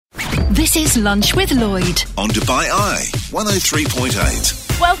This is Lunch with Lloyd on Dubai Eye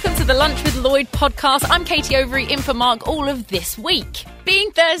 103.8. Welcome to the Lunch with Lloyd podcast. I'm Katie Overy, in for Mark all of this week.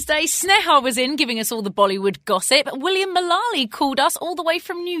 Being Thursday, Sneha was in giving us all the Bollywood gossip. William Mullally called us all the way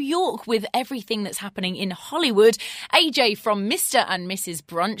from New York with everything that's happening in Hollywood. AJ from Mr. and Mrs.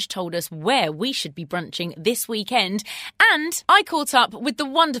 Brunch told us where we should be brunching this weekend. And I caught up with the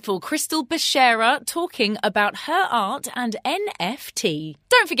wonderful Crystal Bashara talking about her art and NFT.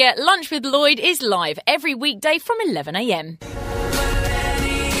 Don't forget, Lunch with Lloyd is live every weekday from 11 a.m.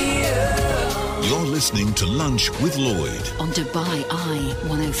 You're listening to Lunch with Lloyd on Dubai Eye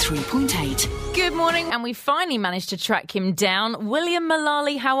 103.8. Good morning, and we finally managed to track him down. William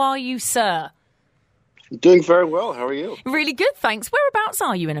Mullally, how are you, sir? Doing very well. How are you? Really good, thanks. Whereabouts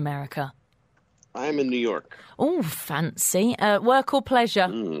are you in America? I am in New York. Oh, fancy. Work or pleasure?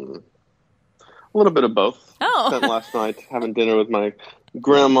 A little bit of both. Oh. Spent last night having dinner with my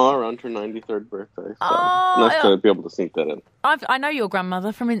grandma around her 93rd birthday. So nice to be able to sneak that in. I know your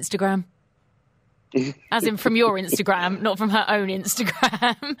grandmother from Instagram. As in from your Instagram, not from her own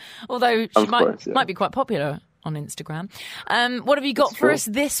Instagram. Although she might be quite popular on Instagram. What have you got for us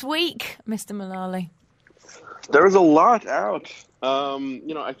this week, Mr. Mullally? There is a lot out.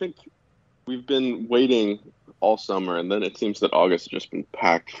 I think we've been waiting all summer, and then it seems that August has just been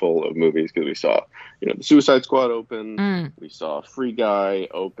packed full of movies because we saw, the Suicide Squad open. We saw Free Guy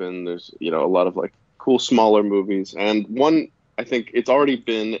open. There's, a lot of like cool smaller movies, and one I think it's already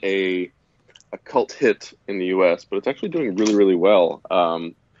been a cult hit in the U.S., but it's actually doing really, really well,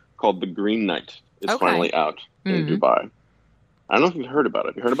 called The Green Knight. It's finally out in Dubai. I don't know if you've heard about it.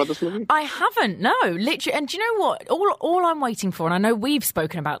 Have you heard about this movie? I haven't, no. Literally, and do you know what? All I'm waiting for, and I know we've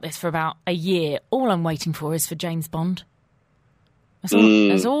spoken about this for about a year, all I'm waiting for is for James Bond. That's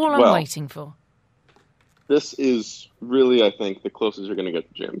all I'm waiting for. This is really, I think, the closest you're going to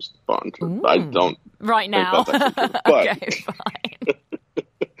get to James Bond. Ooh. I don't right now. Think that's actually true, Okay, fine.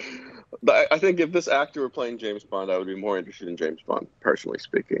 I think if this actor were playing James Bond, I would be more interested in James Bond, personally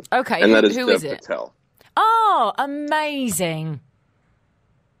speaking. Okay, and that is who Dev is it? Patel. Oh, amazing.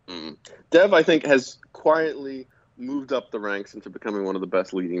 Dev, I think, has quietly moved up the ranks into becoming one of the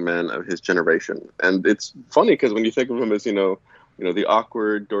best leading men of his generation. And it's funny because when you think of him as, the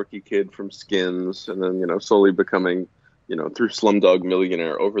awkward, dorky kid from Skins, and then, slowly becoming, through Slumdog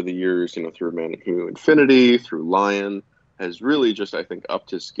Millionaire over the years, through Man Who Infinity, through Lion, has really just, I think, upped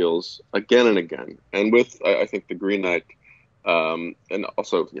his skills again and again. And with, I think, The Green Knight, and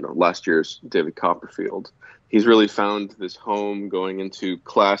also, last year's David Copperfield, he's really found this home going into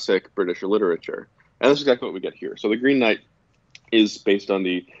classic British literature. And that's exactly what we get here. So The Green Knight is based on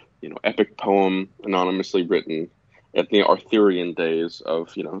the, epic poem anonymously written at the Arthurian days of,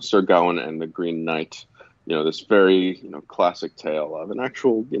 Sir Gawain and the Green Knight. This very, classic tale of an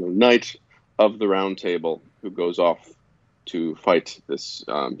actual, knight of the Round Table who goes off to fight this,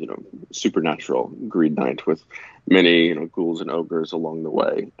 supernatural Green Knight with many, ghouls and ogres along the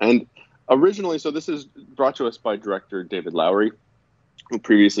way. And originally, so this is brought to us by director David Lowery, who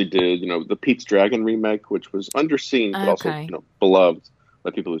previously did, the Pete's Dragon remake, which was underseen, but also, beloved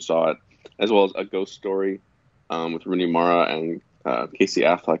by people who saw it, as well as A Ghost Story with Rooney Mara and Casey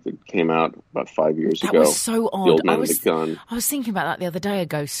Affleck that came out about 5 years ago. That was so odd. The Old Man with the Gun. I was thinking about that the other day, A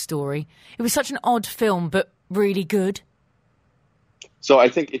Ghost Story. It was such an odd film, but really good. So I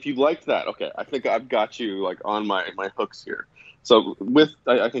think if you liked that, okay, I think I've got you like on my hooks here. So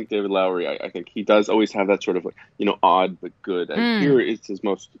I think David Lowery, I think he does always have that sort of odd but good. And here it's his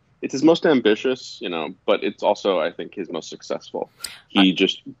most ambitious, but it's also, I think, his most successful. He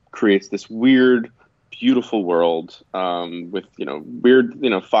just creates this weird, beautiful world with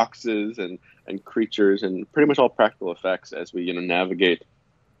weird foxes and creatures and pretty much all practical effects as we navigate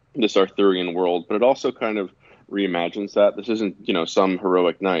this Arthurian world. But it also kind of reimagines that. This isn't, some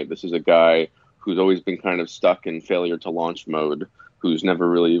heroic knight. This is a guy who's always been kind of stuck in failure to launch mode, who's never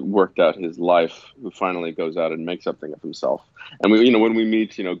really worked out his life, who finally goes out and makes something of himself. And we, when we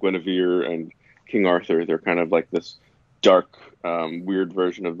meet, Guinevere and King Arthur, they're kind of like this dark, weird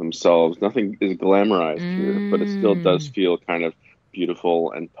version of themselves. Nothing is glamorized here, but it still does feel kind of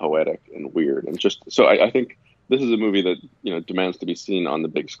beautiful and poetic and weird. And just, so I think this is a movie that, demands to be seen on the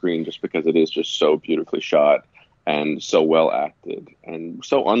big screen just because it is just so beautifully shot and so well acted and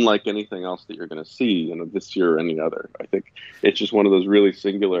so unlike anything else that you're going to see, this year or any other. I think it's just one of those really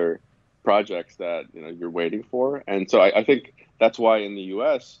singular projects that, you're waiting for. And so I think that's why in the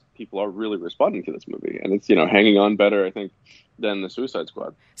U.S. people are really responding to this movie. And it's, hanging on better, I think, than the Suicide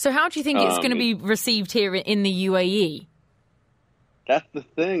Squad. So how do you think it's going to be received here in the UAE? That's the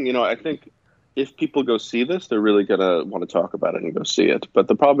thing. I think if people go see this, they're really going to want to talk about it and go see it. But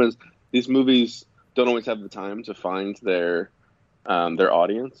the problem is these movies don't always have the time to find their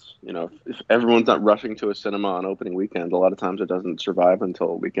audience. You know, if everyone's not rushing to a cinema on opening weekend, a lot of times it doesn't survive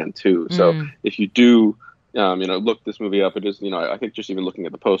until weekend 2. So if you do, look this movie up, it is, I think just even looking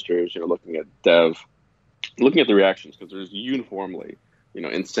at the posters, looking at Dev, looking at the reactions, because there's uniformly,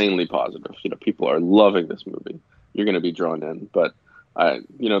 insanely positive. People are loving this movie. You're going to be drawn in. But,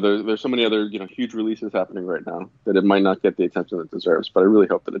 there's so many other, huge releases happening right now that it might not get the attention it deserves. But I really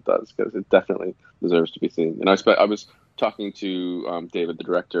hope that it does, because it definitely deserves to be seen. And I was talking to David, the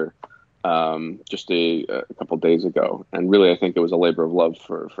director, just a couple of days ago, and really I think it was a labor of love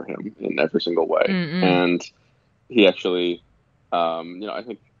for him in every single way. And he actually, I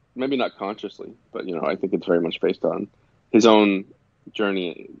think maybe not consciously, but I think it's very much based on his own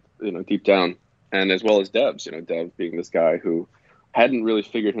journey, deep down, and as well as Dev's. Dev being this guy who hadn't really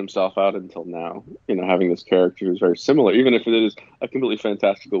figured himself out until now. Having this character who's very similar, even if it is a completely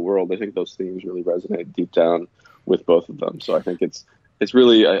fantastical world. I think those themes really resonate deep down with both of them. So I think it's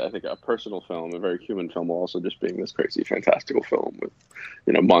really, I think, a personal film, a very human film, while also just being this crazy, fantastical film with,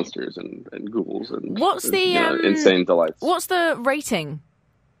 monsters and ghouls and what's the insane delights. What's the rating?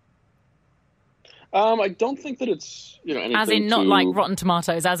 I don't think that it's anything. As in, not like Rotten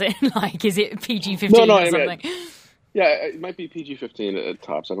Tomatoes. As in, like, is it PG-15 or something? Yeah, it might be PG-15 at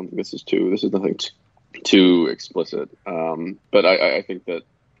tops. I don't think this is nothing too explicit. But I think that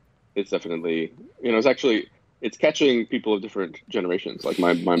it's definitely, it's catching people of different generations. Like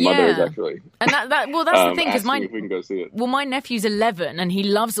my mother is actually, and that's the thing, because if we can go see it. Well, my nephew's 11 and he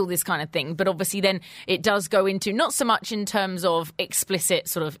loves all this kind of thing, but obviously then it does go into not so much in terms of explicit,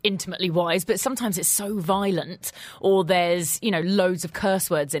 sort of intimately wise, but sometimes it's so violent, or there's loads of curse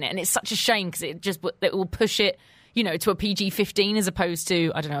words in it, and it's such a shame because it will push it to a PG-15 as opposed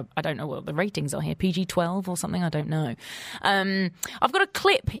to, I don't know what the ratings are here, PG-12 or something, I don't know. I've got a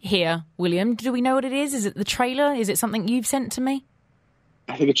clip here, William. Do we know what it is? Is it the trailer? Is it something you've sent to me?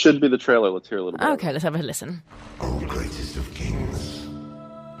 I think it should be the trailer. Let's hear a little bit. Okay, let's have a listen. O greatest of kings,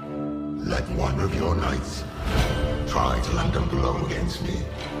 let one of your knights try to land a blow against me.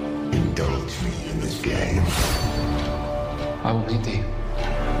 Indulge me in this game. I will meet thee.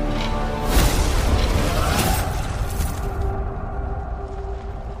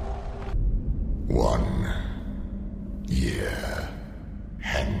 One year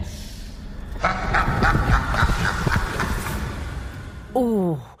hence.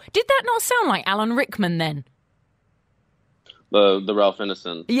 Oh, did that not sound like Alan Rickman then? The Ralph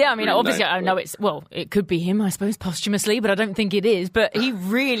Ineson. Yeah, I mean, obviously, I know it could be him, I suppose, posthumously, but I don't think it is. But he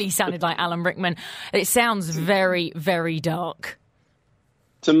really sounded like Alan Rickman. It sounds very, very dark.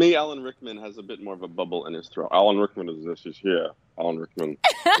 To me, Alan Rickman has a bit more of a bubble in his throat. Alan Rickman is this, he's here. Alan Rickman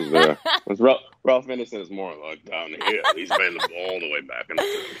is there. Ralph Ineson is more like down here. He's bending the ball all the way back.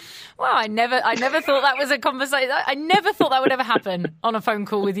 Well, I never thought that was a conversation. I never thought that would ever happen on a phone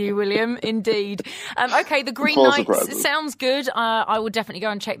call with you, William. Indeed. Okay, The Green Knights sounds good. I will definitely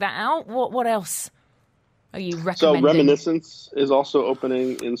go and check that out. What else are you recommending? So Reminiscence is also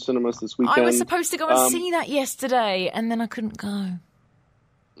opening in cinemas this weekend. I was supposed to go and see that yesterday, and then I couldn't go.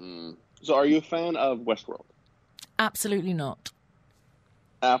 So are you a fan of Westworld? Absolutely not.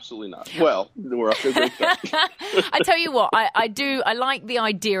 Absolutely not. Well, we're off to a great start. I tell you what, I do. I like the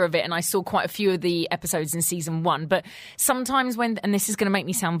idea of it, and I saw quite a few of the episodes in season 1. But sometimes and this is going to make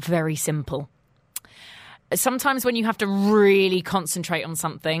me sound very simple, sometimes when you have to really concentrate on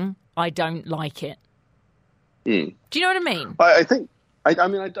something, I don't like it. Do you know what I mean? I think, I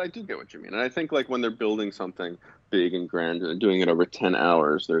do get what you mean. And I think like when they're building something big and grand and doing it over 10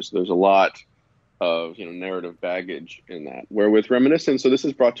 hours, there's a lot of narrative baggage in that. Where with Reminiscence, so this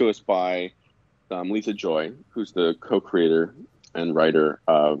is brought to us by Lisa Joy, who's the co-creator and writer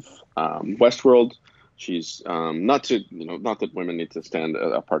of Westworld. She's not that women need to stand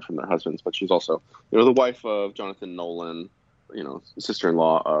apart from their husbands, but she's also the wife of Jonathan Nolan,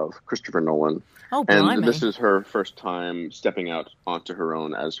 sister-in-law of Christopher Nolan. Oh, blimey. And this is her first time stepping out onto her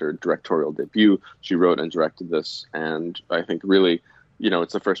own as her directorial debut. She wrote and directed this, and I think really,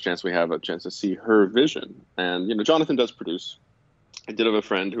 it's the first chance we have a chance to see her vision. And, Jonathan does produce. I did have a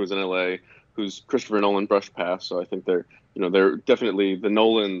friend who was in LA who's Christopher Nolan brushed past, so I think they're definitely, the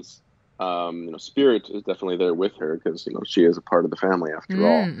Nolans, spirit is definitely there with her because, she is a part of the family after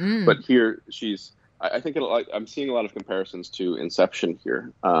all. But here I think I'm seeing a lot of comparisons to Inception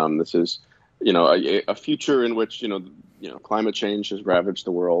here. This is, a future in which, climate change has ravaged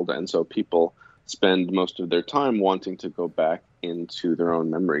the world. And so people spend most of their time wanting to go back into their own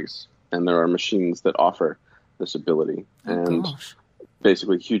memories. And there are machines that offer this ability.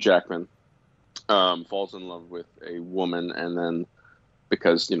 Basically, Hugh Jackman falls in love with a woman and then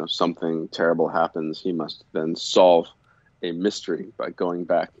because, something terrible happens, he must then solve a mystery by going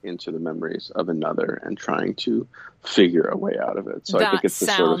back into the memories of another and trying to figure a way out of it. So I think it's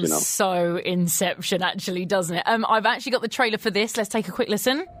this sort of, so Inception, actually, doesn't it? I've actually got the trailer for this. Let's take a quick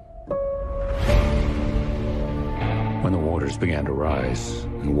listen. When the waters began to rise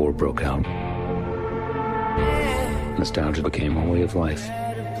and war broke out, nostalgia became a way of life.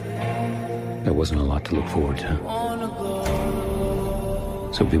 There wasn't a lot to look forward to.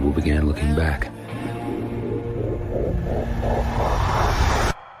 So people began looking back.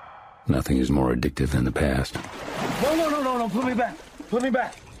 Nothing is more addictive than the past. No, put me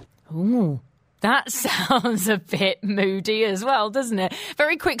back. Ooh, that sounds a bit moody as well, doesn't it?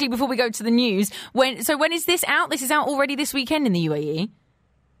 Very quickly before we go to the news, when is this out? This is out already this weekend in the UAE?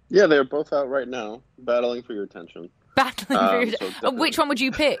 Yeah, they're both out right now, battling for your attention. Which one would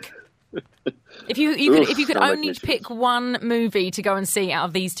you pick? If you could only pick one movie to go and see out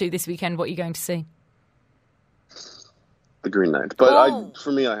of these two this weekend, what are you going to see? The Green Knight. But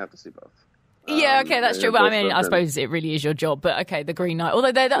for me, I have to see both. Yeah, okay, that's true. Well, I suppose it really is your job. But okay, The Green Knight.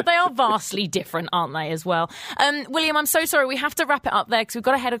 Although they are vastly different, aren't they, as well? William, I'm so sorry. We have to wrap it up there because we've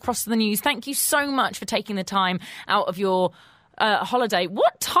got to head across to the news. Thank you so much for taking the time out of your holiday.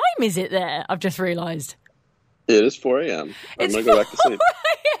 What time is it there? I've just realised. It is 4 a.m. I'm going to go back to sleep. 4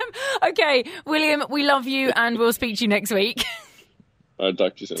 a.m. Okay, William, we love you and we'll speak to you next week. Talk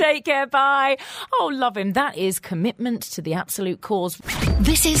to you soon. Take care, bye. Oh, love him. That is commitment to the absolute cause.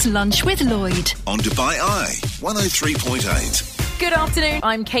 This is Lunch with Lloyd. On Dubai Eye 103.8. Good afternoon.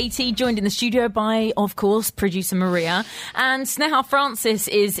 I'm Katie, joined in the studio by, of course, producer Maria. And Sneha Francis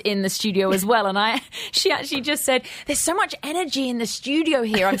is in the studio as well. And she actually just said, there's so much energy in the studio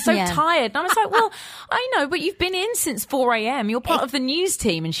here. I'm so tired. And I was like, well, I know, but you've been in since 4 a.m. You're part of the news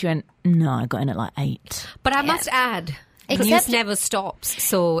team. And she went, no, I got in at like 8. But I must add, news never stops.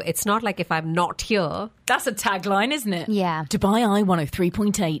 So it's not like if I'm not here. That's a tagline, isn't it? Yeah. Dubai Eye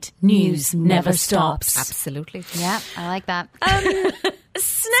 103.8. News never stops. Absolutely. Yeah, I like that.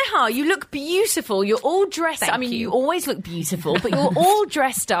 Sneha, you look beautiful. You're all dressed up. I mean, you always look beautiful, but you're all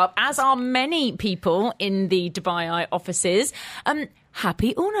dressed up, as are many people in the Dubai Eye offices.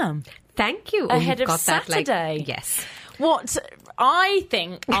 Happy Unam. Thank you. Ahead of Saturday. Yes. What I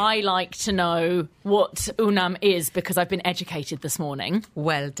think I like to know what Unam is because I've been educated this morning.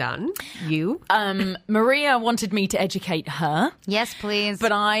 Well done. You. Maria wanted me to educate her. Yes, please.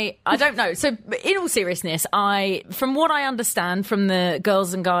 But I don't know. So in all seriousness, from what I understand from the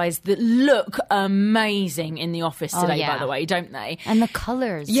girls and guys that look amazing in the office today, by the way, don't they? And the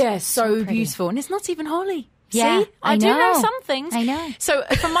colours. Yeah, so beautiful. And it's not even Holly. Yeah, see, I do know some things. I know. So,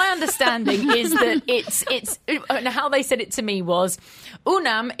 from my understanding, is that it's and how they said it to me was,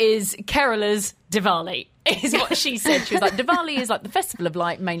 Unam is Kerala's Diwali, is what she said. She was like, Diwali is like the festival of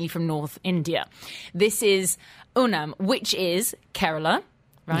light, mainly from North India. This is Unam, which is Kerala,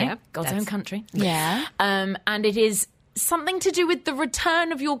 right? Yeah, God's own country. Yeah. And it is something to do with the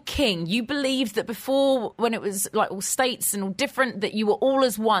return of your king. You believed that before, when it was like all states and all different, that you were all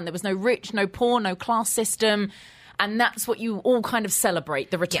as one. There was no rich, no poor, no class system. And that's what you all kind of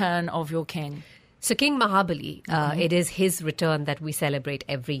celebrate, the return of your king. So King Mahabali, it is his return that we celebrate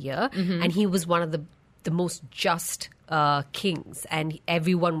every year. Mm-hmm. And he was one of the most just kings. And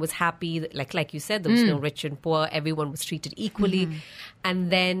everyone was happy. Like you said, there was no rich and poor. Everyone was treated equally. Mm-hmm. And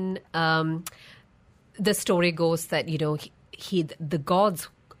then the story goes that, the gods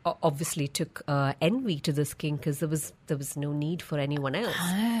obviously took envy to this king because there was no need for anyone else.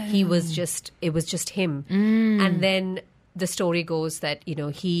 It was just him. And then the story goes that,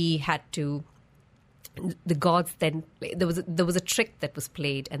 he had to, the gods then, there was a trick that was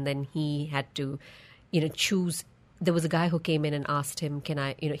played, and then he had to, choose. There was a guy who came in and asked him, can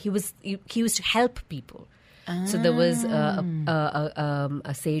I, he used to help people. So there was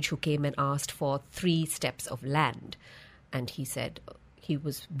a sage who came and asked for 3 steps of land. And he said he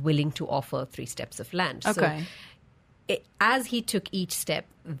was willing to offer 3 steps of land. Okay. So as he took each step,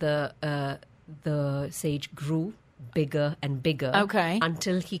 the sage grew bigger and bigger. Okay.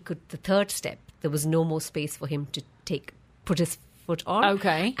 Until he could, the 3rd step, there was no more space for him to put his foot on.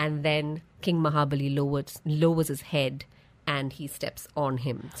 Okay. And then King Mahabali lowers his head and he steps on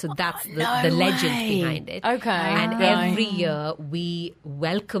him. So that's the legend behind it. Okay. And every year we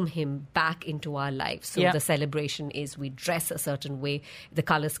welcome him back into our lives. So the celebration is we dress a certain way. The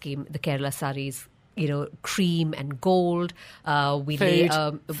colour scheme, the Kerala saris cream and gold. We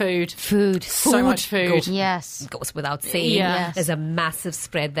Food. So much food. Yes. Goes without saying. Yes. There's a massive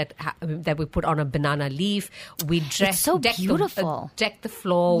spread that we put on a banana leaf. We It's so beautiful. Deck the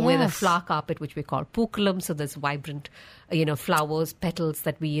floor with a Yes. flower carpet, which we call pukulam. So there's vibrant, flowers, petals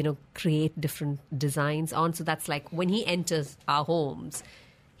that we, create different designs on. So that's like when he enters our homes,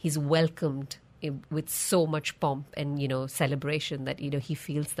 he's welcomed with so much pomp and celebration that he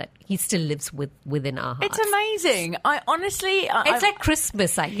feels that he still lives within our hearts. It's amazing. I honestly, It's like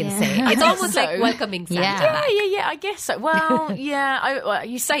Christmas, I can say. I It's guess almost so. like welcoming Santa. Yeah, I guess so. Well, yeah,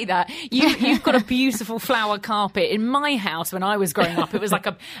 you say that. You've got a beautiful flower carpet. In my house, when I was growing up, it was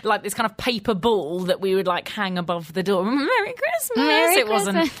like this kind of paper ball that we would like hang above the door. Merry Christmas! Merry It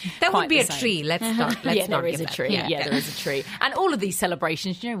wasn't. Christmas. That quite would be the a same. tree. Let's not. Let's Yeah, not there is give a that. tree. Yeah, there is a tree. And all of these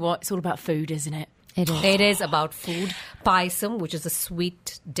celebrations, you know what? It's all about food, isn't it? It is. It is about food. Paisam, which is a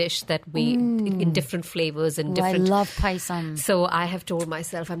sweet dish that we in different flavors and Oh, I different. love paisam. So I have told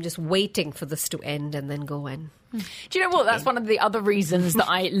myself I'm just waiting for this to end and then go and. Do you know what? That's one of the other reasons that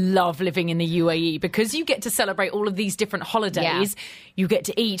I love living in the UAE, because you get to celebrate all of these different holidays. You get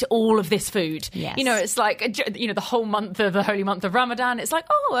to eat all of this food. Yes. It's like, the whole month of the holy month of Ramadan. It's like,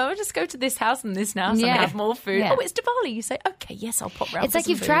 I'll just go to this house and this house and Yeah. have more food. Yeah. Oh, it's Diwali. You say, okay, yes, I'll pop round. It's for like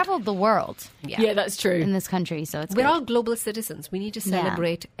some you've food. traveled the world Yeah, that's true. in this country, so it's We're good. all global citizens. We need to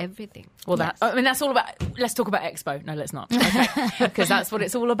celebrate everything. Well, that's all about. Let's talk about Expo. No, let's not. Okay. Because that's what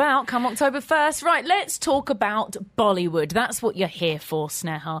it's all about. Come October 1st. Right, let's talk about Bollywood. That's what you're here for,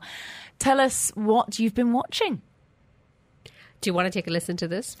 Sneha. Tell us what you've been watching. Do you want to take a listen to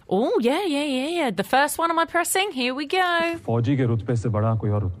this? Oh, yeah. The first one, am I pressing? Here we go. फौजी के रुतबे से बड़ा कोई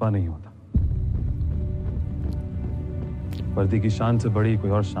और रुतबा नहीं होता। वर्दी की शान से बड़ी कोई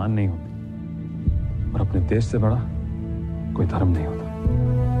और शान नहीं होती। और अपने देश से बड़ा कोई धर्म नहीं होता।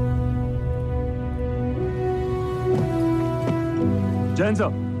 जैन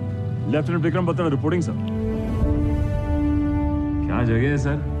साहब, lieutenant Vikram Batra reporting sir. क्या जगह है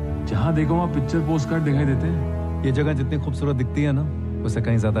सर? जहां देखो वहां पिक्चर पोस्ट कार्ड दिखाई देते हैं। ये जगह जितनी खूबसूरत दिखती है ना, उससे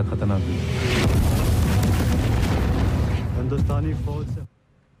कहीं ज्यादा खतरनाक है। हिंदुस्तानी फौज से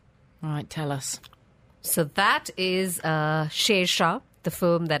Right, tell us. So that is Sher Shah, the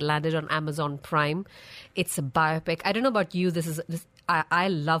film that landed on Amazon Prime. It's a biopic. I don't know about you. I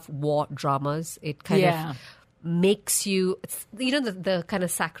love war dramas. It kind of makes you, the kind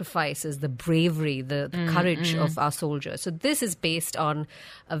of sacrifices, the bravery, the courage of our soldiers. So this is based on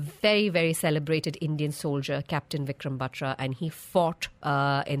a very, very celebrated Indian soldier, Captain Vikram Batra, and he fought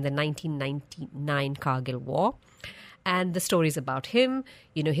in the 1999 Kargil War. And the story is about him,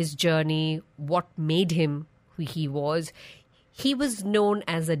 his journey, what made him who he was. He was known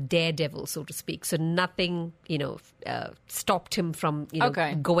as a daredevil, so to speak. So nothing, stopped him from,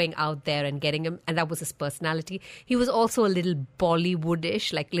 going out there and getting him. And that was his personality. He was also a little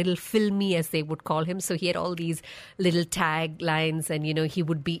Bollywoodish, like little filmy, as they would call him. So he had all these little taglines and,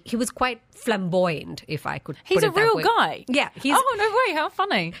 he was quite flamboyant, if I could He's put a it that real way. guy. Yeah. Oh, no way. How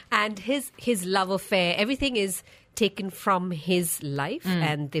funny. And his love affair, everything is taken from his life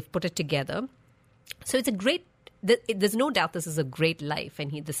and they've put it together. So it's a great, there's no doubt this is a great life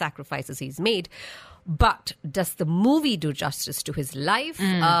and the sacrifices he's made. But does the movie do justice to his life?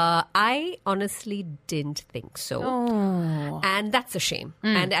 I honestly didn't think so. And that's a shame.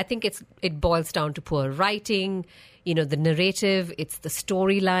 And I think it boils down to poor writing, the narrative, it's the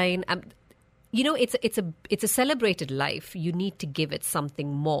storyline. It's a celebrated life. You need to give it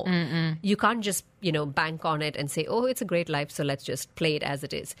something more. You can't just, bank on it and say, oh, it's a great life, so let's just play it as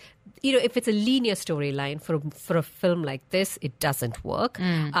it is. If it's a linear storyline for a film like this, it doesn't work.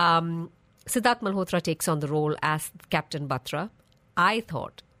 Siddharth Malhotra takes on the role as Captain Batra. I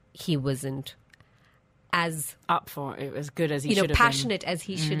thought he wasn't as up for it, as good as he should have passionate as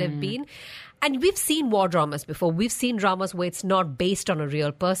he should have been. And we've seen war dramas before. We've seen dramas where it's not based on a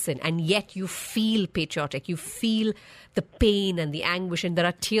real person, and yet you feel patriotic. You feel the pain and the anguish, and there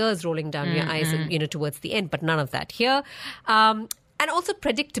are tears rolling down your eyes, towards the end. But none of that here, and also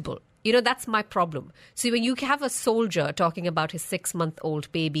predictable. That's my problem. So when you have a soldier talking about his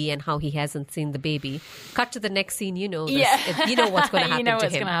 6-month-old baby and how he hasn't seen the baby, cut to the next scene, you know what's going to happen to him.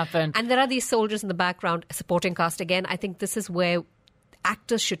 Going to happen. And there are these soldiers in the background, supporting cast again. I think this is where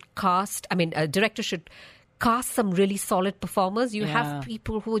directors should cast some really solid performers. You have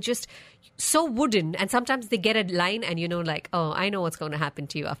people who are just so wooden, and sometimes they get a line and I know what's going to happen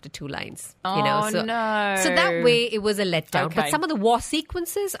to you after 2 lines. No. So that way it was a letdown. Okay. But some of the war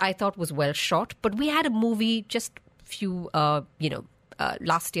sequences I thought was well shot. But we had a movie just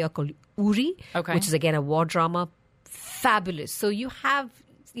last year called Uri, which is again a war drama. Fabulous. So you have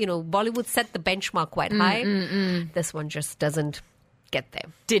Bollywood set the benchmark quite high. This one just doesn't get there.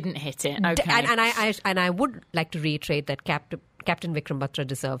 Didn't hit it. Okay. And I would like to reiterate that Captain Vikram Batra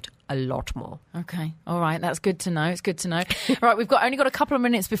deserved a lot more. Okay. All right. That's good to know. It's good to know. Right. We've only got a couple of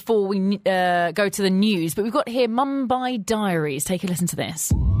minutes before we go to the news, but we've got here Mumbai Diaries. Take a listen to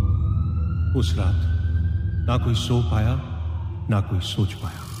this. उस रात ना कोई सो पाया ना कोई सोच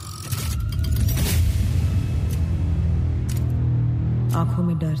पाया आंखों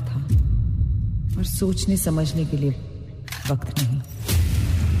में डर था और सोचने समझने के लिए वक्त नहीं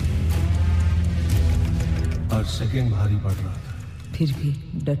और सेकंड भारी पड़ रहा था फिर भी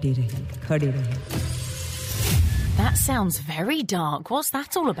डटे रहे खड़े रहे That sounds very dark. What's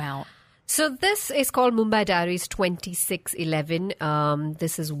that all about? So this is called Mumbai Diaries 2611.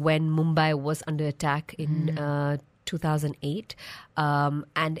 This is when Mumbai was under attack in 2008.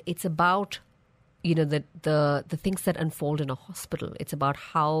 And it's about, the things that unfold in a hospital. It's about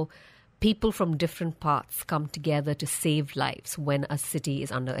how people from different parts come together to save lives when a city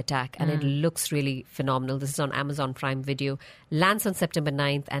is under attack. And it looks really phenomenal. This is on Amazon Prime Video. Lands on September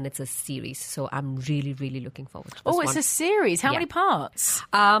 9th, and it's a series. So I'm really, really looking forward to this one. It's a series. How many parts?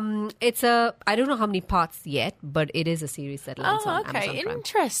 I don't know how many parts yet, but it is a series that lands on Amazon Prime.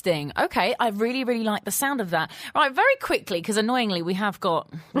 Interesting. Okay, I really, really like the sound of that. Right, very quickly, because annoyingly we have got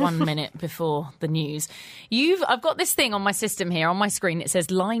 1 minute before the news. I've got this thing on my system here, on my screen. It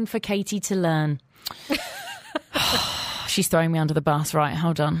says, line for Katie to learn. She's throwing me under the bus. Right,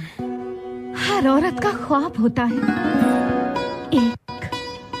 hold on. हर औरत का ख्वाब होता है एक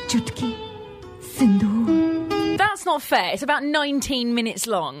चुटकी सिंदूर. That's not fair. It's about 19 minutes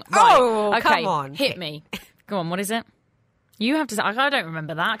long. Right. Oh, okay. come on. Hit me. Go on, what is it? You have to say. I don't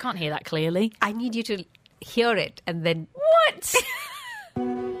remember that. I can't hear that clearly. I need you to hear it and then... What?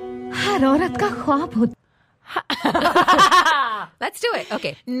 हर औरत का ख्वाब होता. Let's do it.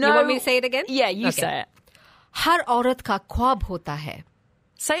 Okay. No. You want me to say it again? Yeah, you say it. हर औरत का ख्वाब होता है.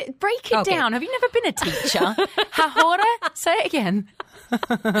 Say it, break it down. Have you never been a teacher? Hahora? Say it again.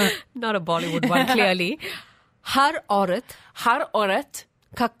 Not a Bollywood one, clearly. हर औरत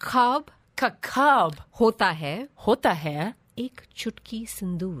का ख्वाब होता है एक चुटकी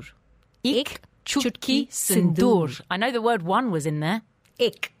सिंदूर. एक चुटकी सिंदूर. I know the word one was in there.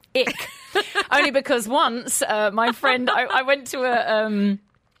 Ik. Only because once my friend, I went to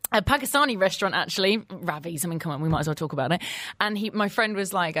a Pakistani restaurant, actually, Ravi's. I mean, come on, we might as well talk about it. And my friend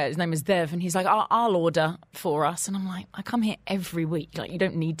was like, his name is Dev, and he's like, I'll order for us. And I'm like, I come here every week. Like, you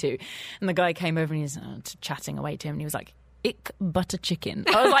don't need to. And the guy came over and he's chatting away to him, and he was like, ik butter chicken.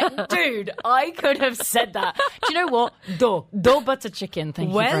 I was like, dude, I could have said that. Do you know what? Do butter chicken. Thank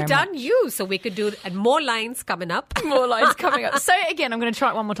you very much. Well done, you. So we could do and more lines coming up. More lines coming up. Say it again. I'm going to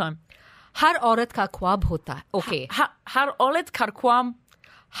try it one more time. हर औरत का ख्वाब होता है. Okay. हर औरत का ख्वाब.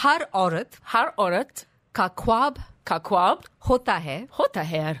 हर औरत का ख्वाब होता है.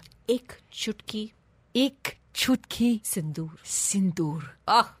 एक चुटकी सिंदूर.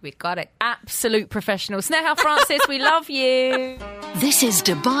 Oh, we got it. Absolute professional. Sneha Francis, we love you. This is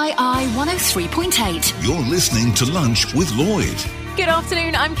Dubai Eye 103.8. You're listening to Lunch with Lloyd. Good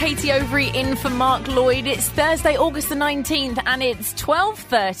afternoon, I'm Katie Overy in for Mark Lloyd. It's Thursday, August the 19th, and it's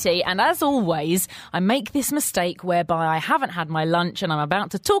 12:30. And as always, I make this mistake whereby I haven't had my lunch and I'm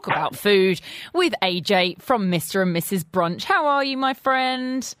about to talk about food with AJ from Mr. and Mrs. Brunch. How are you, my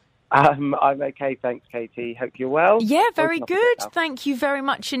friend? I'm okay, thanks, Katie. Hope you're well. Yeah, very good. Thank you very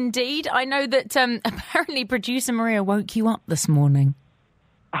much indeed. I know that apparently producer Maria woke you up this morning.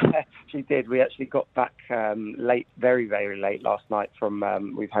 She did. We actually got back late, very, very late last night from,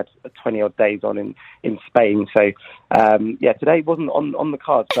 we've had 20-odd days on in Spain. So, today wasn't on the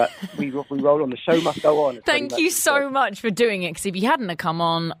cards, but we roll on. The show must go on. Thank you so much for doing it, because if you hadn't have come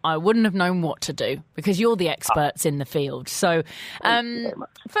on, I wouldn't have known what to do, because you're the experts in the field. So,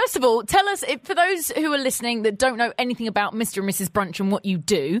 first of all, tell us, for those who are listening that don't know anything about Mr. and Mrs. Brunch and what you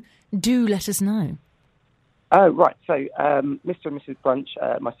do let us know. Oh, right. So, Mr. and Mrs. Brunch,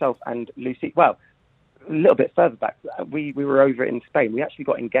 myself and Lucy, well, a little bit further back, we were over in Spain. We actually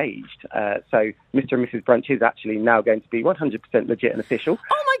got engaged. So, Mr. and Mrs. Brunch is actually now going to be 100% legit and official.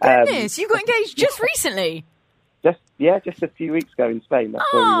 Oh, my goodness. You got engaged just recently? Just a few weeks ago in Spain. That's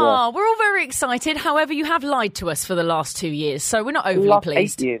where we were. We're all very excited. However, you have lied to us for the last 2 years, so we're not overly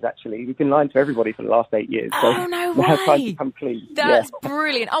pleased. 8 years, actually. We've been lying to everybody for the last 8 years. So oh, no way. Now time to come clean. That's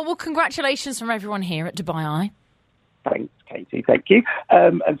brilliant. Oh, well, congratulations from everyone here at Dubai Eye. Thanks, Katie. Thank you.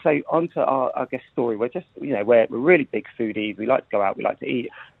 And so on to our guest story. We're just, we're really big foodies. We like to go out. We like to eat.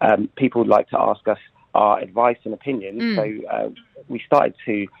 People like to ask us our advice and opinions. So we started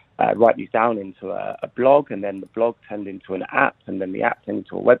to write these down into a blog, and then the blog turned into an app, and then the app turned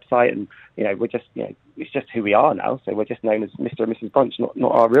into a website, and we're just it's just who we are now. So we're just known as Mr. and Mrs. Brunch,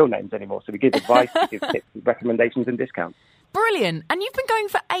 not our real names anymore. So we give advice, we give tips, recommendations, and discounts. Brilliant! And you've been going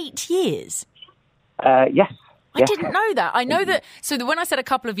for 8 years. Yes. I didn't know that. I know that. So when I said a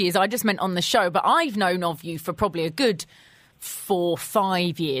couple of years, I just meant on the show. But I've known of you for probably a good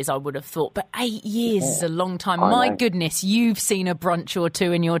 4-5 years, I would have thought. But 8 years is a long time. My goodness, you've seen a brunch or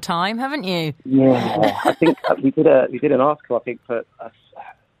two in your time, haven't you? Yeah, I think we did an article, I think, for us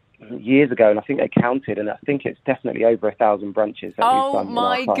years ago, and I think they counted, and I think it's definitely over 1,000 brunches. Oh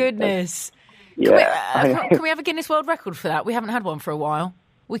my goodness! So, yeah. Can we have a Guinness World Record for that? We haven't had one for a while.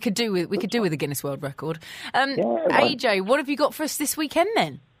 We could do with a Guinness World Record. AJ, what have you got for us this weekend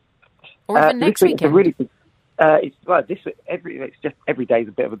then, or even next weekend? It's just every day is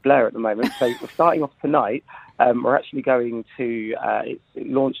a bit of a blur at the moment. So we're starting off tonight. We're actually going to. It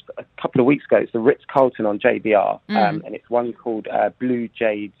launched a couple of weeks ago. It's the Ritz-Carlton on JBR, and it's one called Blue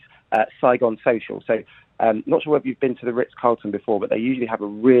Jade's Saigon Social. So. Not sure whether you've been to the Ritz-Carlton before, but they usually have a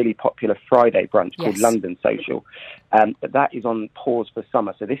really popular Friday brunch called London Social. But that is on pause for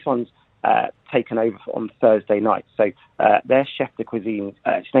summer. So this one's taken over on Thursday night. So their chef de cuisine,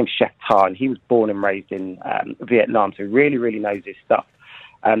 his name's Chef Ta, and he was born and raised in Vietnam, so really, really knows his stuff.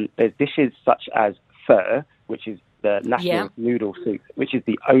 There's dishes such as pho, which is the national noodle soup, which is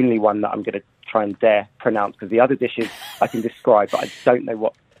the only one that I'm going to try and dare pronounce, because the other dishes I can describe, but I don't know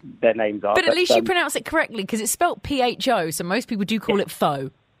what their names are. But at least you pronounce it correctly, because it's spelt PHO, so most people do call it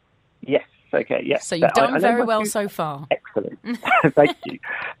pho. Yes, okay, yes. So you've done very well so far. Excellent. Thank you.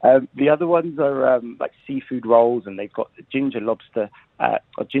 The other ones are like seafood rolls, and they've got ginger lobster,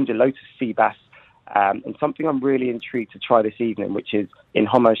 or ginger lotus sea bass, and something I'm really intrigued to try this evening, which is in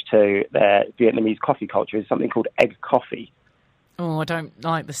homage to their Vietnamese coffee culture, is something called egg coffee. Oh, I don't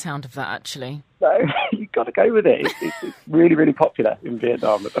like the sound of that, actually. So you've got to go with it. It's really, really popular in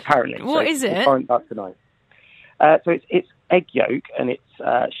Vietnam, apparently. What is it? Tonight. So it's egg yolk, and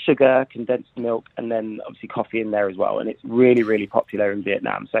it's sugar, condensed milk, and then obviously coffee in there as well. And it's really, really popular in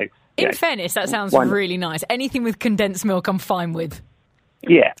Vietnam. So in fairness, that sounds really nice. Anything with condensed milk, I'm fine with.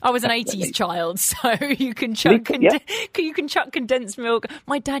 Yeah, I was an 80s child, so you can chuck condensed milk.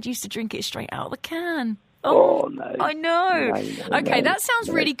 My dad used to drink it straight out of the can. Oh, no. I know. Okay, that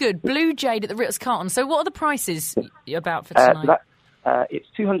sounds really good. Blue Jade at the Ritz-Carlton. So what are the prices about for tonight? It's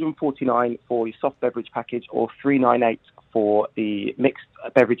 $249 for your soft beverage package, or $398 for the mixed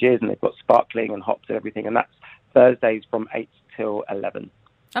beverages, and they've got sparkling and hops and everything, and that's Thursdays from 8 till 11.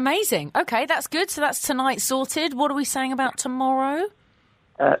 Amazing. Okay, that's good. So that's tonight sorted. What are we saying about tomorrow?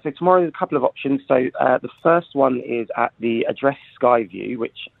 So tomorrow there's a couple of options. So the first one is at the Address Skyview,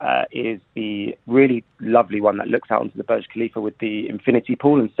 which is the really lovely one that looks out onto the Burj Khalifa with the infinity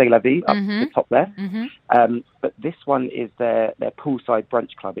pool and C'est La Vie up the top there. But this one is their poolside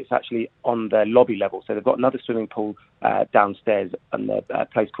brunch club. It's actually on their lobby level. So they've got another swimming pool downstairs on the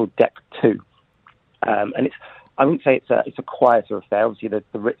place called Deck 2. And I wouldn't say it's a quieter affair. Obviously,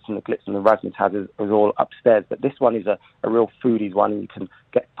 the Ritz and the Glitz and the Razzmatazz is all upstairs, but this one is a real foodies one, and you can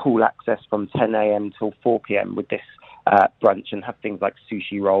get pool access from 10 a.m. till 4 p.m. with this brunch, and have things like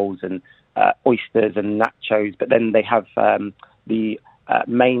sushi rolls and oysters and nachos. But then they have the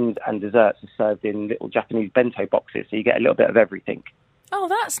mains and desserts are served in little Japanese bento boxes, so you get a little bit of everything. Oh,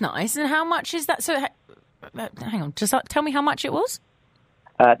 that's nice. And how much is that? So, hang on, just tell me how much it was.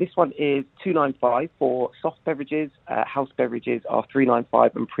 This one is $295 for soft beverages. House beverages are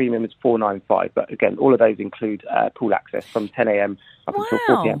 $395, and premium is $495. But again, all of those include pool access from 10 a.m. up until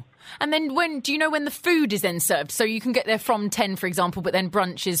 4 p.m. And then do you know when the food is then served? So you can get there from 10, for example, but then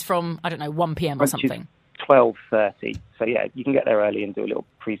brunch is from, 1 p.m. or something. 12:30. So yeah, you can get there early and do a little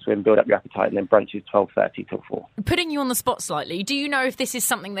pre-swim, build up your appetite, and then brunch is 12:30 till 4. Putting you on the spot slightly, do you know if this is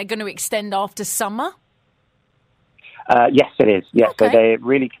something they're going to extend after summer? Yes, it is. Yes, okay. So they're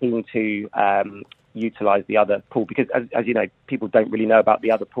really keen to utilise the other pool, because, as you know, people don't really know about the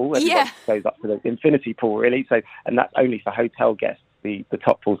other pool. Everyone goes up to the infinity pool, really. So, and that's only for hotel guests, the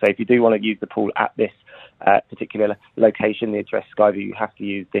top pool. So if you do want to use the pool at this particular location, the Address Skyview, you have to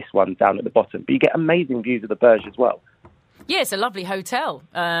use this one down at the bottom. But you get amazing views of the Burj as well. Yeah, it's a lovely hotel.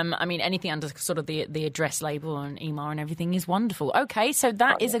 Anything under sort of the address label and email and everything is wonderful. Okay, so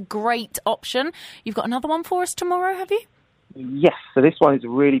that is a great option. You've got another one for us tomorrow, have you? Yes, so this one is a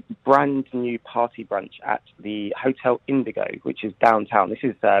really brand new party brunch at the Hotel Indigo, which is downtown. This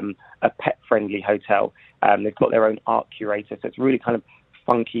is a pet-friendly hotel. They've got their own art curator, so it's really kind of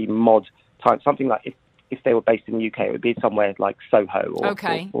funky mod type, something like if they were based in the UK, it would be somewhere like Soho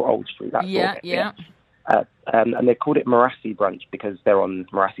or Old Street. That sort of thing. And they called it Marassi Brunch because they're on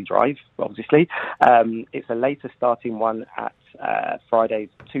Marassi Drive, obviously. It's a later starting one at Fridays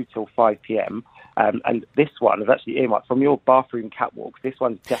 2 till 5 p.m. And this one is actually earmarked from your bathroom catwalk. This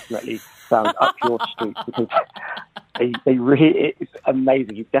one definitely sounds up your street because they really, it's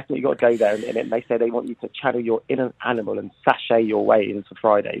amazing. You've definitely got to go there. And they say they want you to channel your inner animal and sashay your way into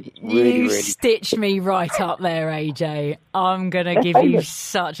Fridays. It's really, you really stitched me right up there, AJ. I'm going to give you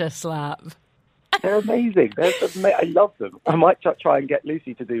such a slap. They're amazing. I love them. I might try and get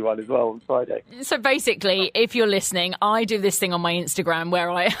Lucy to do one as well on Friday. So basically, if you're listening, I do this thing on my Instagram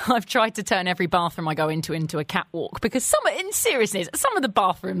where I've tried to turn every bathroom I go into a catwalk because in seriousness, some of the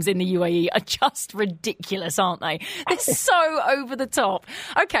bathrooms in the UAE are just ridiculous, aren't they? They're so over the top.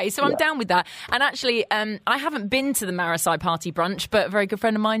 Okay, so I'm down with that. And actually, I haven't been to the Marasai Party Brunch, but a very good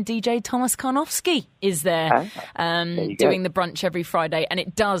friend of mine, DJ Thomas Karnofsky, is there doing the brunch every Friday, and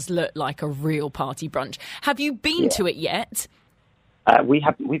it does look like a real party brunch. Have you been to it yet?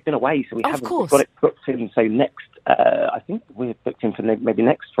 We've been away, so we haven't. Course. We've got it booked in. So next, I think we're booked in for maybe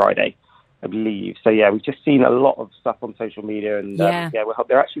next Friday, I believe. So yeah, we've just seen a lot of stuff on social media, and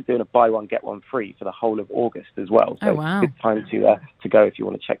they're actually doing a buy one get one free for the whole of August as well. So it's a good time to go if you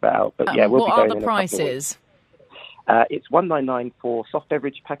want to check that out. But we'll be going. What are the prices? It's $199 for soft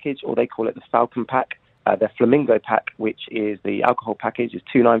beverage package, or they call it the Falcon Pack. Their Flamingo Pack, which is the alcohol package, is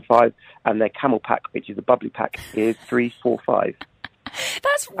 $295, and their Camel Pack, which is the bubbly pack, is $345.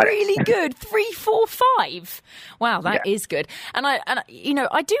 That's really good. $345. Wow, that is good. And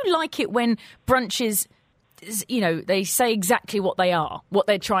I do like it when brunches, they say exactly what they are, what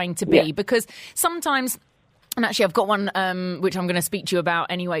they're trying to be, because sometimes. And actually, I've got one which I'm going to speak to you about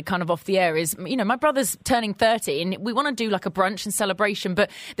anyway, kind of off the air, is, my brother's turning 30 and we want to do like a brunch and celebration, but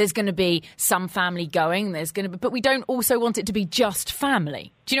there's going to be some family going, but we don't also want it to be just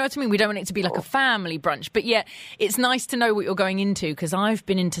family. Do you know what I mean? We don't want it to be like a family brunch, but yet it's nice to know what you're going into, because I've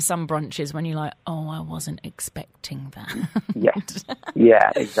been into some brunches when you're like, oh, I wasn't expecting that.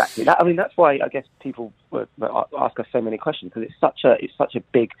 Yeah, exactly. That's why I guess people ask us so many questions, because it's such a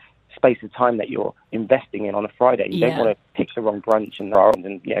big space of time that you're investing in on a Friday. You don't want to pick the wrong brunch, and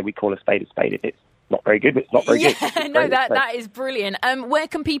we call a spade. If it's not very good, it's not very good. No, that is brilliant. Where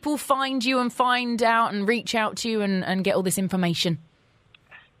can people find you and find out and reach out to you and get all this information?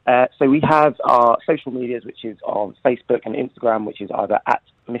 So we have our social medias, which is on Facebook and Instagram, which is either at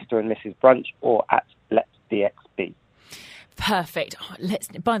Mr. and Mrs. Brunch or at Let's DXB. Perfect.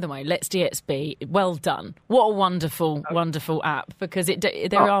 By the way, Let's DXB, well done. What a wonderful, wonderful app, because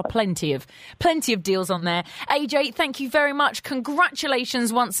there are plenty of deals on there. AJ, thank you very much.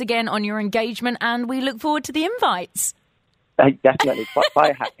 Congratulations once again on your engagement, and we look forward to the invites. Definitely. Buy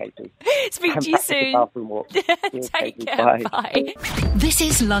a hat, Katie. Speak to you soon. Take care. Bye. This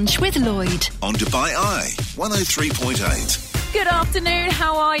is Lunch with Lloyd on Dubai Eye 103.8. Good afternoon,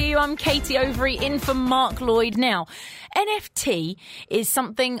 how are you? I'm Katie Overy, in for Mark Lloyd. Now, NFT is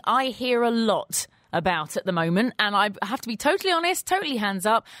something I hear a lot about at the moment, and I have to be totally honest, totally hands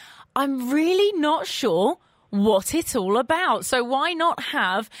up, I'm really not sure what it's all about. So why not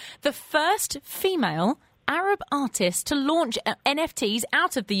have the first female Arab artist to launch NFTs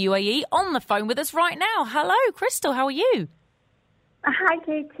out of the UAE on the phone with us right now? Hello, Crystal, how are you? Hi,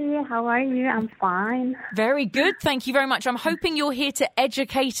 Katie. How are you? I'm fine. Very good. Thank you very much. I'm hoping you're here to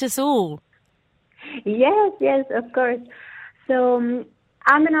educate us all. Yes, of course. So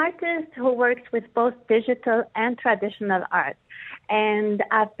I'm an artist who works with both digital and traditional art. And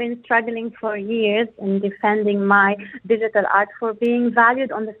I've been struggling for years in defending my digital art for being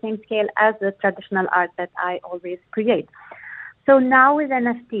valued on the same scale as the traditional art that I always create. So now with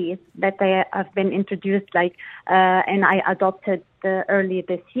NFTs that have been introduced, and I adopted early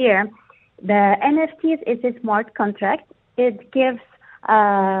this year, the NFTs is a smart contract. It gives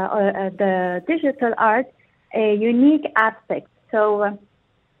the digital art a unique aspect. So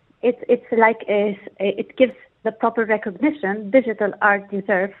it gives the proper recognition digital art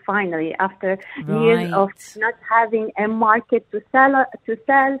deserves finally after years of not having a market to sell.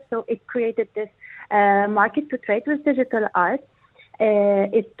 So it created this market to trade with digital art.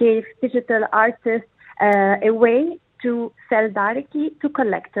 It gave digital artists a way to sell directly to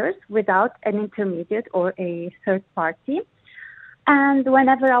collectors without an intermediate or a third party. And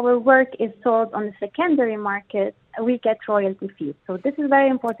whenever our work is sold on the secondary market, we get royalty fees. So this is very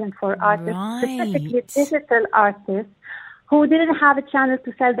important for artists, specifically digital artists who didn't have a channel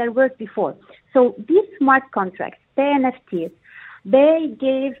to sell their work before. So these smart contracts, the NFTs,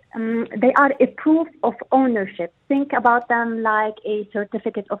 they are a proof of ownership. Think about them like a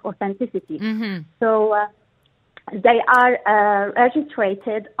certificate of authenticity. Mm-hmm. So they are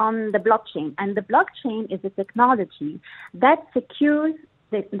registered on the blockchain, and the blockchain is a technology that secures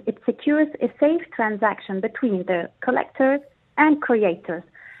a safe transaction between the collectors and creators.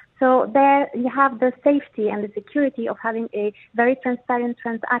 So there you have the safety and the security of having a very transparent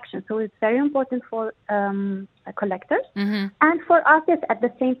transaction. So it's very important for collectors and for artists at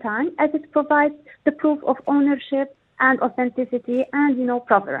the same time, as it provides the proof of ownership and authenticity and,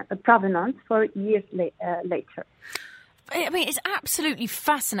 provenance for years later. I mean, it's absolutely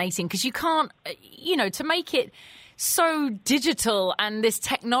fascinating because you can't, to make it so digital and this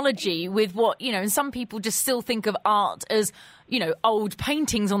technology with what, and some people just still think of art as, old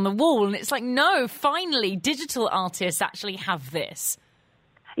paintings on the wall. And it's like, no, finally, digital artists actually have this.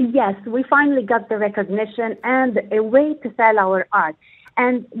 Yes, we finally got the recognition and a way to sell our art.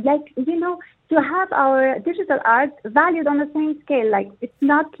 And to have our digital art valued on the same scale, it's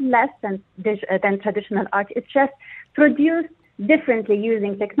not less than traditional art. It's just produced differently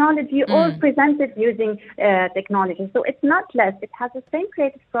using technology or presented using technology. So it's not less. It has the same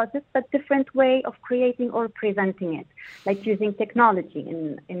creative process, but different way of creating or presenting it, like using technology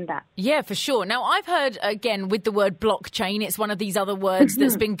in that. Yeah, for sure. Now, I've heard, again, with the word blockchain, it's one of these other words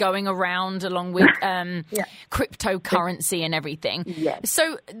that's been going around along with cryptocurrency and everything. Yes.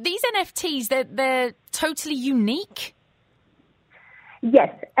 So these NFTs, they're totally unique?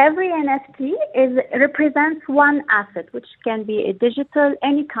 Yes, every NFT represents one asset, which can be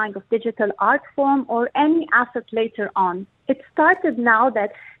any kind of digital art form or any asset later on. It started now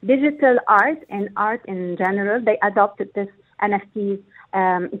that digital art and art in general, they adopted this NFTs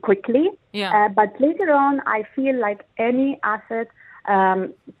quickly. Yeah. But later on, I feel like any asset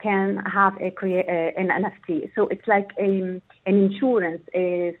can have an NFT. So it's like an insurance,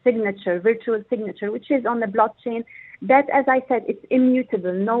 a signature, virtual signature, which is on the blockchain. That, as I said, it's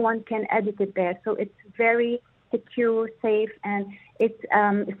immutable. No one can edit it there. So it's very secure, safe, and it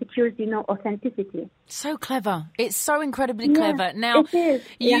secures, authenticity. So clever. It's so incredibly clever. Now, it is.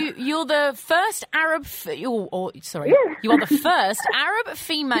 You're the first you are the first Arab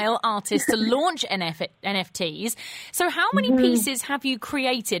female artist to launch NFTs. So how many pieces have you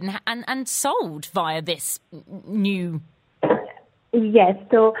created and sold via this new? Yes,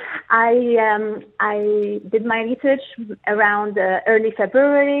 so I did my research around early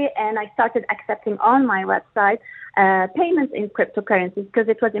February, and I started accepting on my website payments in cryptocurrencies because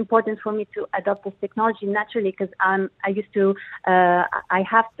it was important for me to adopt this technology naturally because I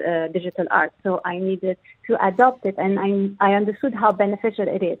have digital art, so I needed to adopt it, and I understood how beneficial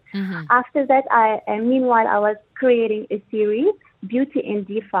it is. After that, meanwhile, I was creating a series, Beauty in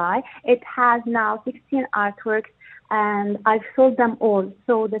DeFi. It has now 16 artworks, and I've sold them all.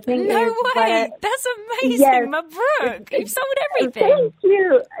 So the thing is... No way! That's amazing, yes. Mabruk! You've sold everything! Thank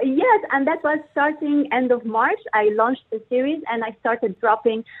you! Yes, and that was starting end of March. I launched the series, and I started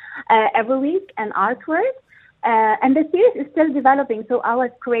dropping every week an artwork. And the series is still developing. So I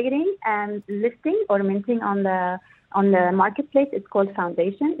was creating and listing or minting on the marketplace. It's called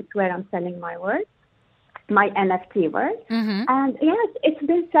Foundation. It's where I'm selling my work. My NFT work. And yes, it's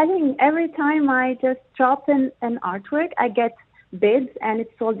been selling. Every time I just drop an artwork, I get bids, and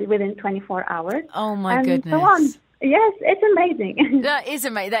it's sold within 24 hours. Oh my goodness. So on. Yes, it's amazing. That is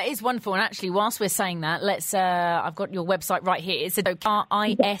amazing. That is wonderful. And actually, whilst we're saying that, let's. I've got your website right here. It's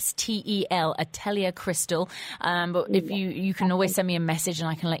Ristel, Atelier Crystal. But if you can always send me a message, and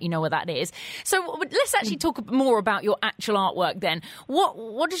I can let you know what that is. So let's actually talk more about your actual artwork. Then,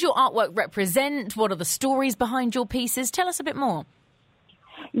 what does your artwork represent? What are the stories behind your pieces? Tell us a bit more.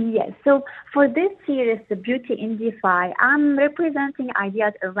 Yes, so for this series, The Beauty in DeFi, I'm representing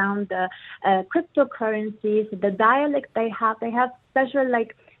ideas around the cryptocurrencies, the dialect they have. They have special,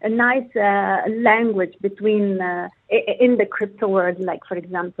 a nice language between in the crypto world, like, for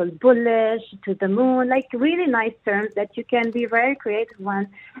example, bullish, to the moon, really nice terms that you can be very creative when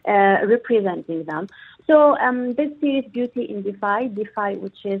representing them. So this series, Beauty in DeFi,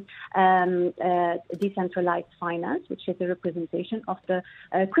 which is decentralized finance, which is a representation of the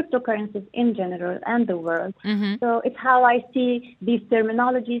cryptocurrencies in general and the world. So it's how I see these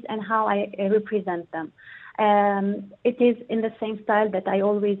terminologies and how I represent them. It is in the same style that I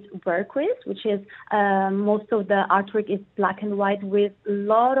always work with, which is most of the artwork is black and white with a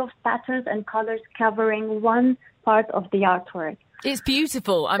lot of patterns and colors covering one part of the artwork. It's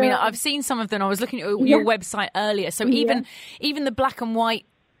beautiful. I mean, I've seen some of them. I was looking at your website earlier. So even the black and white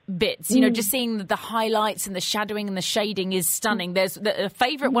bits. You know, just seeing the highlights and the shadowing and the shading is stunning. There's a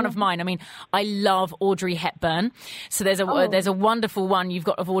favourite one of mine. I mean, I love Audrey Hepburn. So there's a wonderful one you've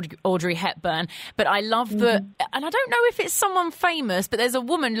got of Audrey Hepburn. But I love and I don't know if it's someone famous, but there's a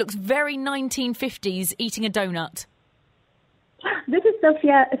woman who looks very 1950s eating a donut. This is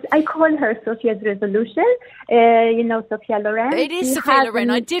Sophia. I call her Sophia's Resolution. You know, Sophia Loren. It is Sophia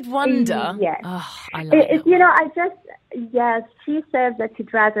Loren. I did wonder. Yes. Oh, I love it. You know, yes, she says that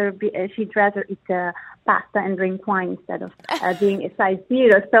she'd rather eat pasta and drink wine instead of being a size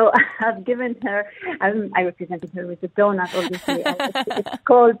 0. So I've given her, I represented her with a donut, obviously. It's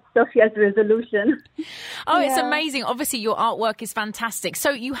called Sophia's Resolution. Oh, yeah. It's amazing. Obviously, your artwork is fantastic. So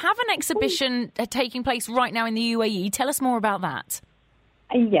you have an exhibition taking place right now in the UAE. Tell us more about that.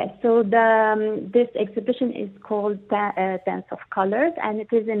 Yes, so this exhibition is called Dance of Colors, and it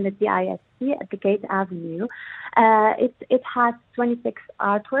is in the DISC at the Gate Avenue. It has 26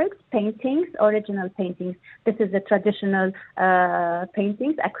 artworks, paintings, original paintings. This is the traditional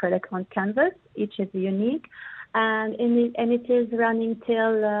paintings, acrylic on canvas. Each is unique, and it is running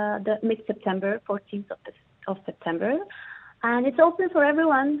till the mid-September, 14th of September. And it's open for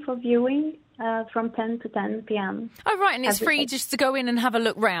everyone for viewing from 10 to 10 p.m. Oh, right, and it's free just to go in and have a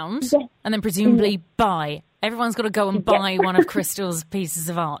look round and then presumably buy. Everyone's got to go and buy one of Crystal's pieces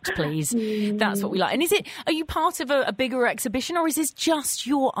of art, please. That's what we like. And are you part of a bigger exhibition, or is this just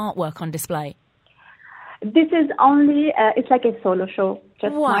your artwork on display? This is only, it's like a solo show,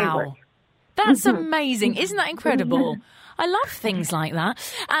 just my work. That's amazing. Isn't that incredible? I love things like that.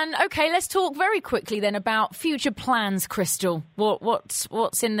 And okay, let's talk very quickly then about future plans, Crystal. What's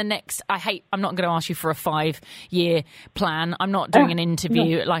in the next? I'm not going to ask you for a 5-year plan. I'm not doing an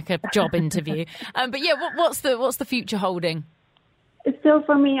interview like a job interview. But yeah, what's the future holding? So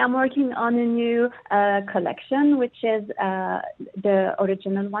for me, I'm working on a new collection, which is the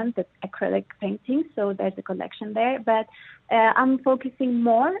original one, the acrylic painting. So there's a collection there, but I'm focusing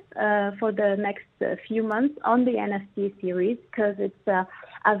more for the next few months on the NFT series because it's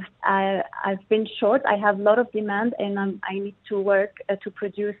I've been short. I have a lot of demand, and I need to work to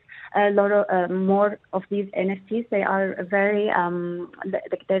produce a lot of more of these NFTs. They are very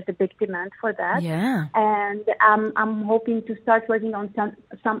there's a big demand for that. Yeah. And I'm hoping to start working on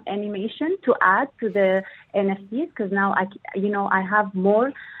some animation to add to the NFTs because now I have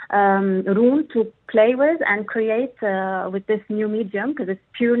more room to play with and create with this new medium because it's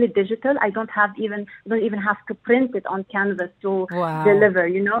purely digital. I don't even have to print it on canvas to deliver,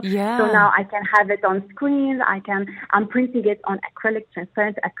 Yeah. So now I can have it on screen. I'm printing it on acrylic,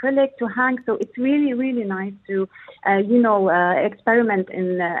 transparent acrylic to hang. So it's really, really nice to, experiment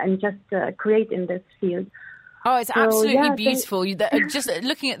and just create in this field. Oh, it's absolutely beautiful. Just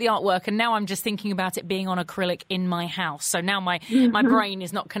looking at the artwork, and now I'm just thinking about it being on acrylic in my house. So now my brain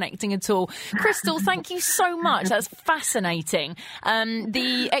is not connecting at all. Crystal, thank you so much. That's fascinating.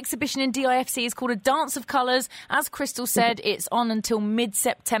 The exhibition in DIFC is called A Dance of Colours. As Crystal said, it's on until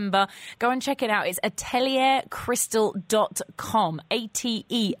mid-September. Go and check it out. It's ateliercrystal.com.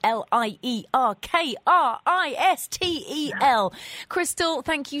 ATELIERKRISTEL. Crystal,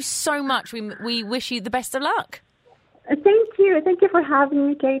 thank you so much. We wish you the best of luck. Thank you. Thank you for having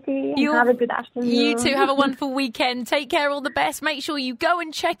me, Katie. And have a good afternoon. You too. Have a wonderful weekend. Take care. All the best. Make sure you go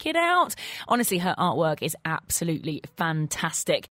and check it out. Honestly, her artwork is absolutely fantastic.